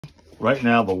Right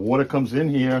now, the water comes in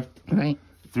here, Right.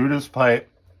 through this pipe,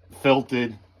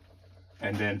 filtered,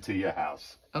 and then to your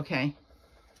house. Okay.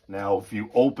 Now, if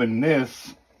you open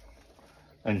this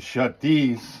and shut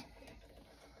these,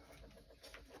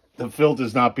 the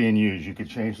filter's not being used. You could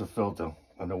change the filter,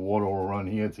 and the water will run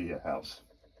here to your house.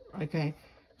 Okay.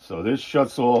 So this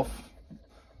shuts off,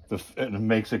 and it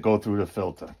makes it go through the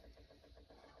filter.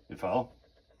 You follow?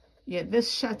 Yeah,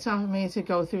 this shuts off means to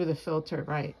go through the filter,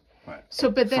 right? Right. So,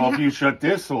 but then... So if you shut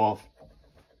this off,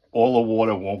 all the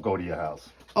water won't go to your house.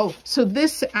 Oh, so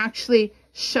this actually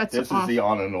shuts off... This is the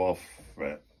on and off,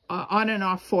 right? On and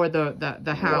off for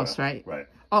the house, Water, right? Right.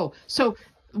 Oh, so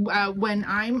when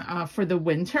I'm for the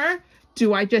winter,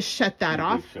 do I just shut that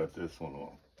off? Just shut this one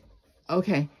off.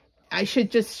 Okay. I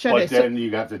should just shut But it. then you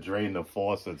got to drain the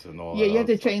faucets and all that. Yeah, you have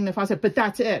to drain the faucet, but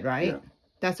that's it, right? Yeah.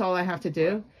 That's all I have to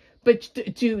do? Right. But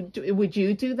would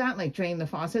you do that, like drain the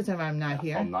faucets if I'm not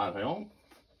here? If I'm not home?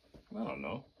 I don't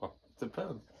know.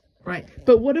 Depends. Right.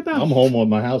 But what about... I'm home at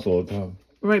my house all the time.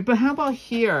 Right, but how about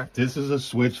here? This is a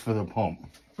switch for the pump.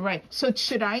 Right. So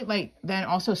should I, like, then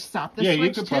also stop the switch? switch Yeah,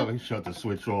 you could too? probably shut the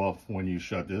switch off when you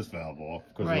shut this valve off.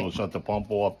 Because Right. it'll shut the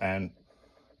pump off and,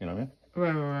 you know what I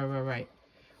mean? Right.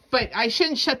 But I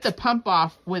shouldn't shut the pump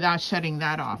off without shutting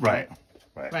that off. Right.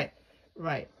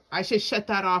 I should shut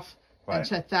that off and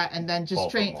shut that, and then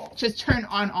just just turn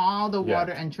on all the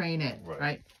water and drain it.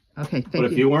 Right. Okay. Thank you.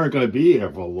 But if you weren't going to be here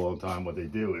for a long time, what they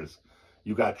do is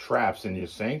you got traps in your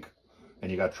sink and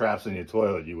you got traps in your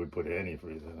toilet. You would put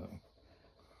antifreeze in it.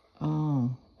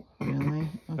 Oh, really? Okay.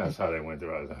 That's how they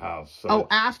winterize the house. So oh,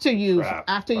 after you've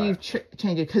you've changed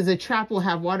it, because the trap will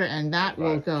have water and that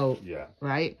will go. Yeah.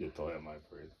 Right. Your toilet might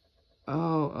freeze.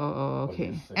 Oh,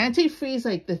 okay. Antifreeze,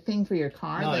 like the thing for your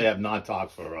car? No, like, they have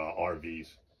non-tox for RVs.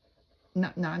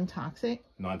 Non-toxic?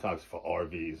 Non-toxic for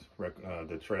RVs,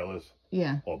 the trailers.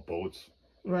 Yeah. Or boats.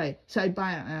 Right. So I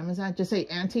buy it on Amazon. Just say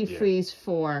antifreeze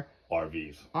for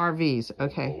RVs. RVs.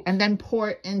 Okay. Boats. And then pour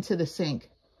it into the sink.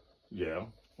 Yeah.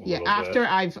 Yeah. After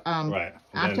I've right.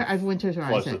 After I've winterized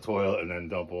flush it. the toilet and then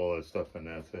dump all that stuff in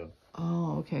there too.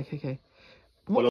 Oh, okay.